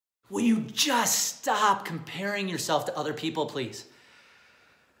Will you just stop comparing yourself to other people, please?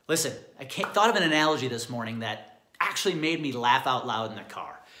 Listen, I thought of an analogy this morning that actually made me laugh out loud in the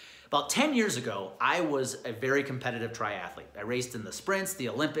car. About 10 years ago, I was a very competitive triathlete. I raced in the sprints, the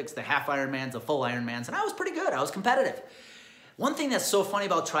Olympics, the half Ironmans, the full Ironmans, and I was pretty good. I was competitive. One thing that's so funny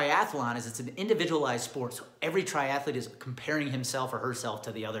about triathlon is it's an individualized sport, so every triathlete is comparing himself or herself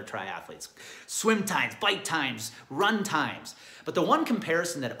to the other triathletes. Swim times, bike times, run times. But the one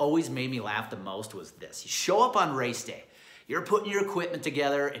comparison that always made me laugh the most was this. You show up on race day, you're putting your equipment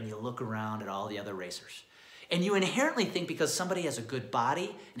together, and you look around at all the other racers. And you inherently think because somebody has a good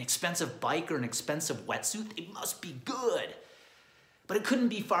body, an expensive bike, or an expensive wetsuit, they must be good. But it couldn't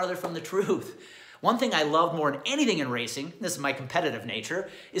be farther from the truth. One thing I love more than anything in racing, this is my competitive nature,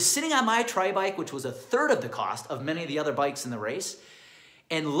 is sitting on my tri-bike, which was a third of the cost of many of the other bikes in the race,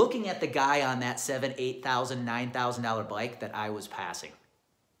 and looking at the guy on that $7,000, $8,000, $9,000 bike that I was passing.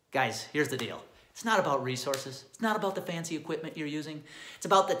 Guys, here's the deal. It's not about resources. It's not about the fancy equipment you're using. It's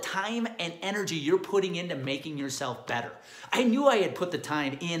about the time and energy you're putting into making yourself better. I knew I had put the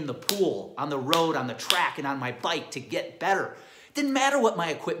time in the pool, on the road, on the track, and on my bike to get better. It didn't matter what my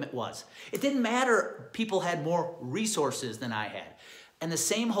equipment was. It didn't matter people had more resources than I had. And the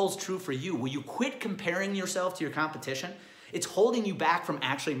same holds true for you. Will you quit comparing yourself to your competition? It's holding you back from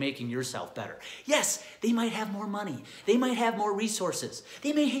actually making yourself better. Yes, they might have more money. They might have more resources.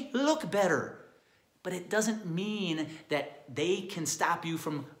 They may look better. But it doesn't mean that they can stop you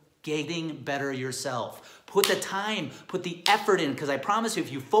from getting better yourself. Put the time, put the effort in, because I promise you,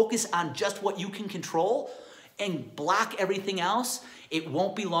 if you focus on just what you can control and block everything else, it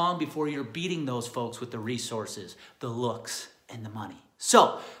won't be long before you're beating those folks with the resources, the looks, and the money.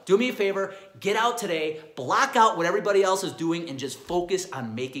 So, do me a favor, get out today, block out what everybody else is doing, and just focus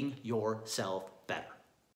on making yourself